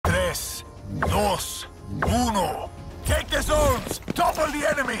Dos. Uno. Take the zones! Topple the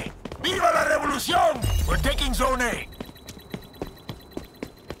enemy! Viva la revolución! We're taking Zone A.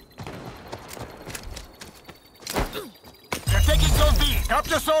 They're taking Zone B.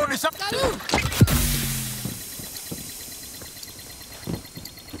 Capture zone is up.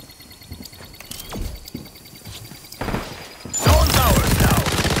 Zone's ours now.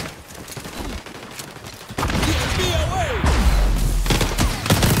 Get me away!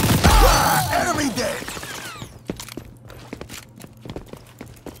 Ah! Enemy dead!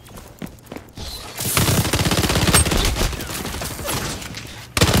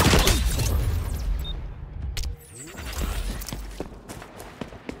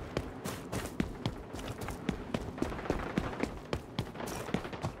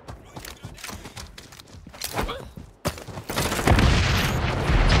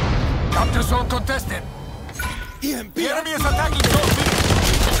 Capture zone contested. EMP! The enemy is attacking Zone B.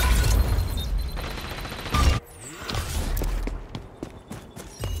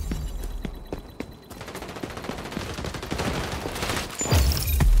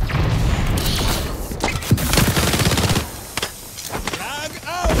 Flag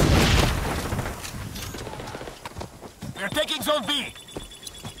out! We're taking Zone B.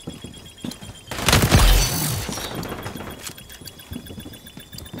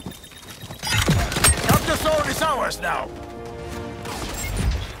 Capture zone is ours now.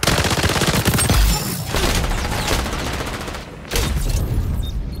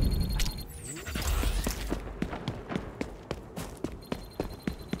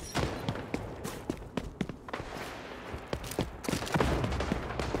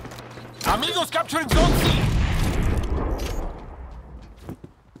 Amigos capturing Zone C.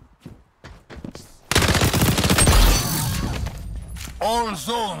 All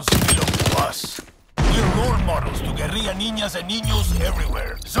zones belong to us. We're role models to guerrilla niñas and niños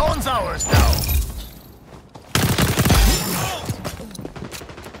everywhere. Zone's ours now.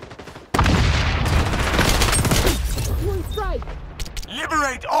 One strike!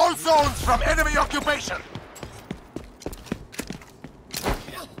 Liberate all zones from enemy occupation.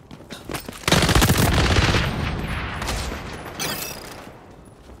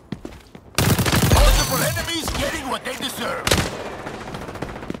 Multiple enemies getting what they deserve.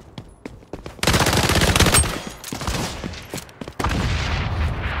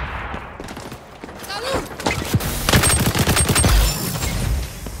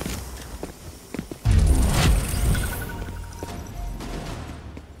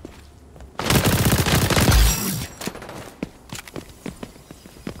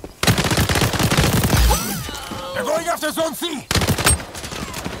 They're going after Zone C!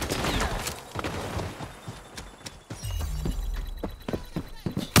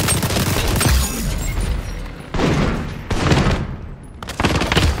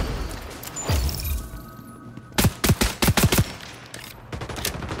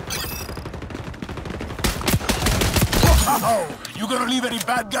 Wow! You gonna leave any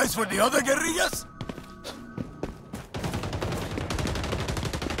bad guys for the other guerrillas?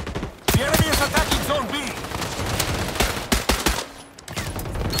 The enemy is attacking Zone B!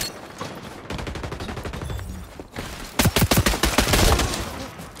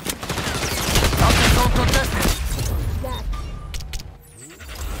 Capture zone contested! That.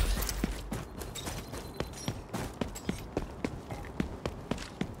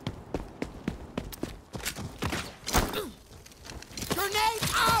 Grenade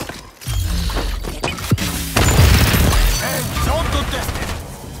out! And zone contested!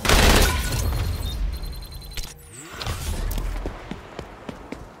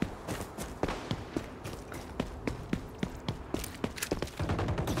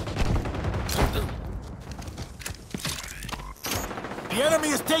 The enemy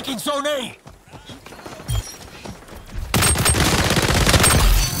is taking Zone A!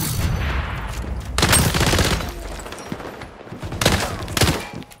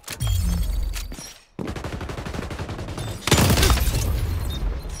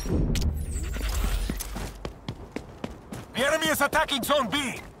 The enemy is attacking Zone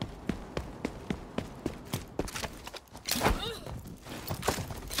B!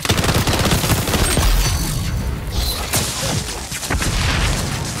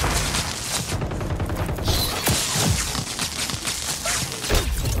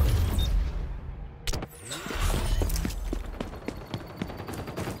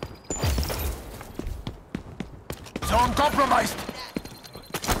 Zone compromised!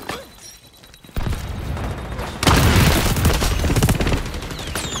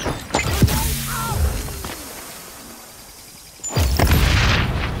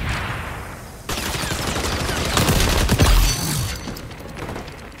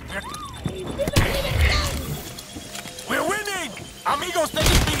 We're winning! Amigos, take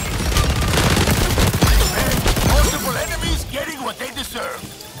it easy! And multiple enemies getting what they deserve.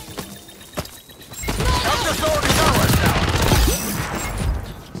 Capture zone is ours now!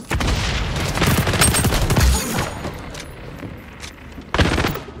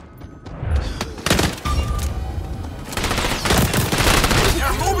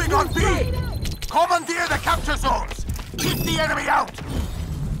 They're moving on B! Commandeer the capture zones! Keep the enemy out!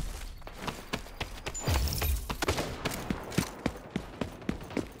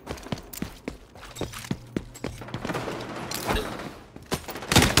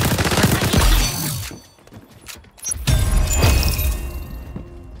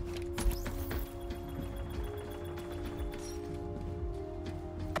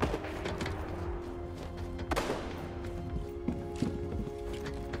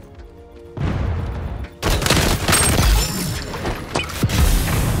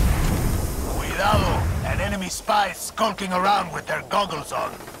 An enemy spy skulking around with their goggles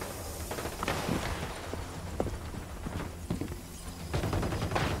on.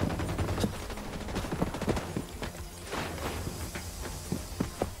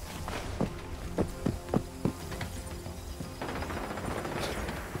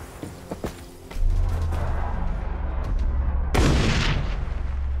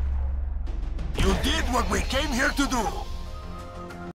 You did what we came here to do.